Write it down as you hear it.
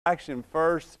Action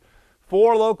first.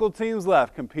 4 local teams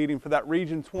left competing for that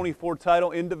Region 24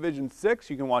 title in Division 6.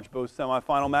 You can watch both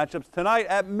semifinal matchups tonight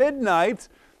at midnight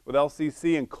with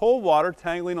LCC and Coldwater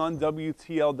tangling on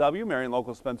WTLW, Marion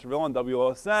Local Spencerville on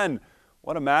WOSN.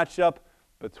 What a matchup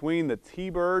between the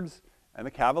T-Birds and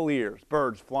the Cavaliers.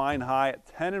 Birds flying high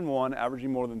at 10-1,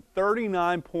 averaging more than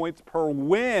 39 points per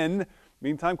win.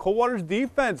 Meantime, Coldwater's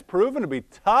defense proven to be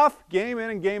tough game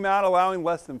in and game out, allowing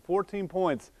less than 14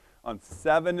 points on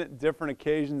 7 different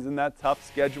occasions in that tough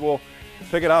schedule.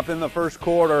 Pick it up in the first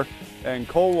quarter, and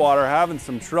Coldwater having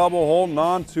some trouble holding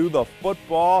on to the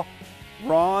football.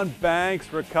 Ron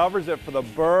Banks recovers it for the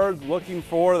Birds, looking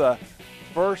for the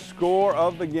first score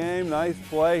of the game. Nice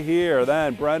play here.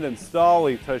 Then Brendan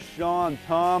Stawley to Sean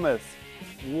Thomas.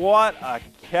 What a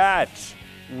catch.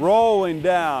 Rolling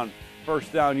down.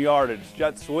 First down yardage.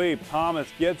 Jet sweep. Thomas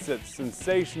gets it.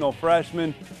 Sensational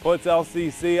freshman. Puts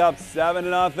LCC up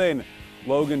 7-0.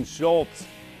 Logan Schultz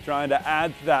trying to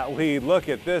add to that lead. Look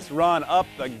at this run up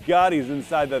the gut. He's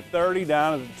inside the 30,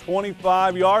 down at the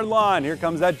 25-yard line. Here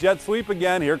comes that jet sweep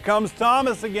again. Here comes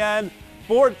Thomas again.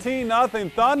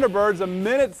 14-0 Thunderbirds.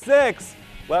 1:06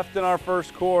 left in our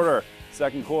first quarter.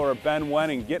 Second quarter, Ben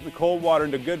Wenning getting Coldwater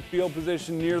into good field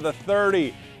position near the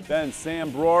 30. Then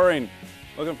Sam Broering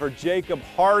looking for Jacob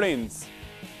Hardings.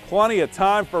 Plenty of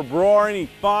time for Broering. He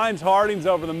finds Hardings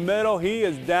over the middle. He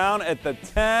is down at the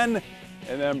 10.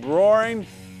 And then Broering,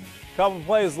 a couple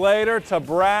plays later, to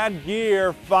Brad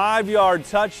Gear. 5-yard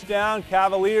touchdown.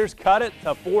 Cavaliers cut it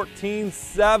to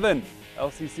 14-7.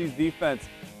 LCC's defense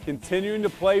continuing to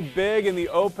play big in the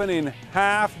opening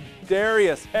half.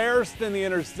 Darius Hairston, the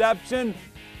interception,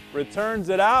 returns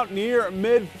it out near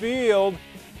midfield.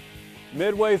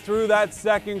 Midway through that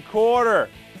second quarter,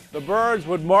 the Birds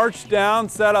would march down,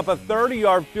 set up a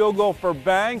 30-yard field goal for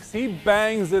Banks. He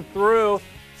bangs it through.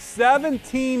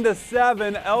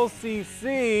 17-7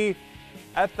 LCC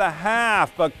at the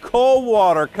half, but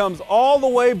Coldwater comes all the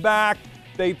way back.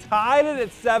 They tied it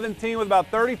at 17 with about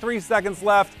 33 seconds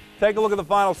left. Take a look at the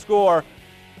final score.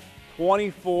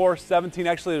 24-17.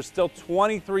 Actually, there's still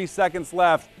 23 seconds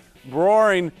left.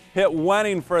 Broering hit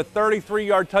Wenning for a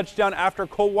 33-yard touchdown after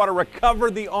Coldwater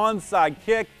recovered the onside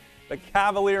kick. The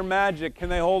Cavalier Magic, can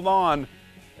they hold on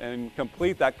and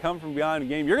complete that come from behind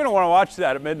game? You're going to want to watch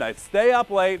that at midnight. Stay up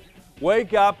late,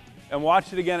 wake up, and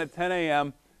watch it again at 10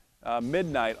 a.m.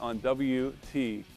 Midnight on WT.